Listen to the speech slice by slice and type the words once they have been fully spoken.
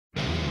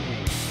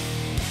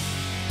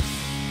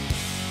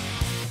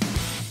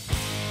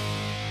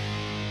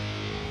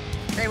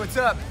Hey, what's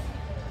up,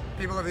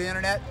 people of the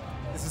internet?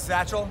 This is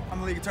Satchel. I'm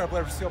the lead guitar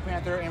player for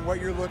Panther, and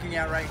what you're looking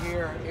at right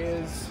here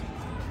is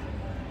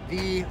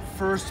the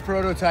first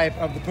prototype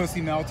of the Pussy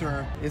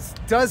Melter. It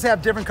does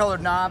have different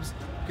colored knobs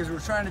because we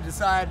were trying to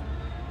decide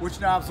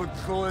which knobs look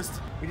the coolest.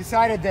 We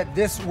decided that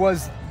this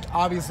was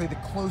obviously the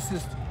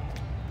closest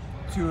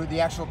to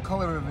the actual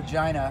color of a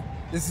vagina.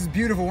 This is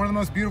beautiful, one of the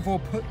most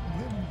beautiful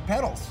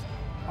pedals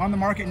on the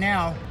market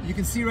now. You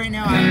can see right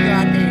now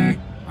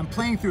I'm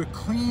playing through a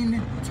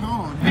clean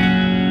tone.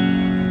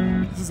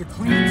 This is a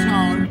clean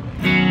tone,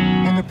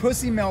 and the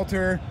Pussy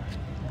Melter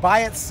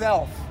by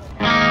itself,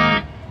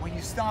 when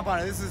you stomp on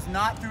it, this is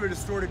not through a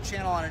distorted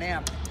channel on an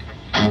amp.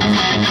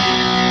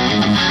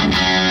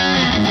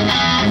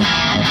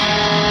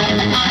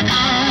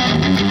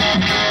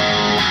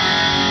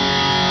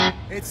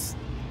 It's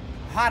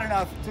hot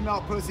enough to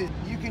melt pussy.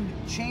 You can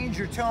change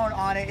your tone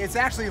on it. It's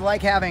actually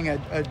like having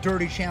a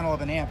dirty channel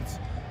of an amp. It's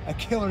a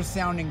killer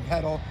sounding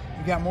pedal.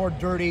 You've got more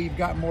dirty, you've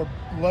got more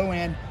low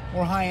end,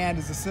 more high end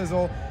is the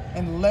sizzle,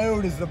 and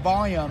load is the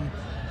volume.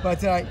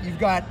 But you've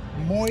got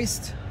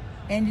moist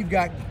and you've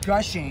got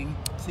gushing.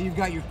 So you've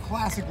got your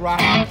classic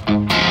rock.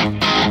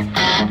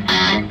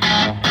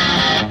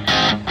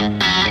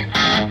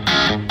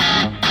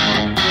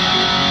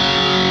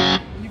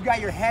 You've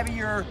got your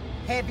heavier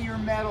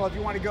metal if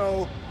you want to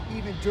go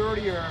even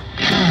dirtier.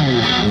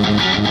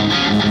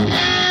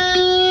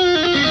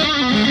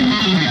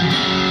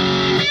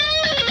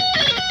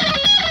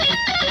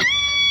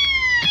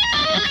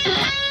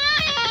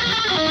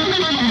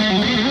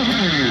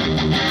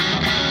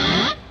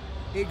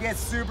 It gets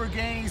super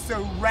gainy,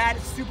 so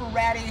super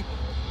ratty.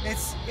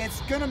 It's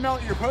gonna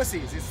melt your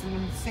pussies. It's an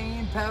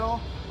insane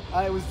pedal.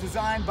 It was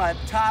designed by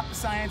top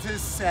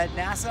scientists at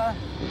NASA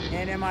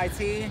and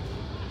MIT,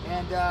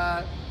 and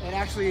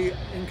actually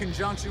in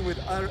conjunction with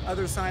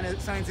other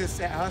scientists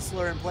at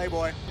Hustler and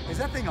Playboy. Is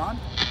that thing on?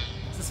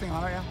 Is this thing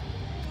on right now?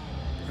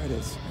 There it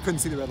is. I couldn't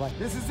see the red light.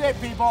 This is it,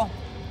 people.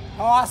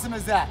 How awesome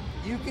is that?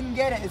 You can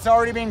get it. It's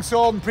already being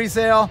sold in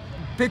pre-sale.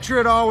 Picture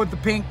it all with the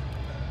pink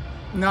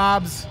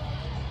knobs.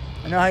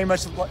 I know how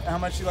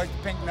much you like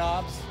the pink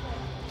knobs.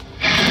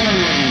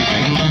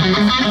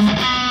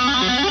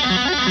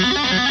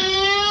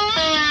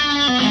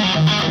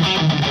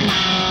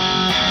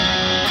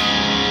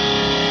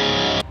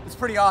 It's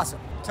pretty awesome.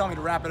 Tell me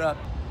to wrap it up.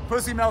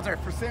 Pussy Melter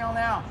for sale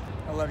now.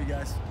 I love you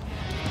guys.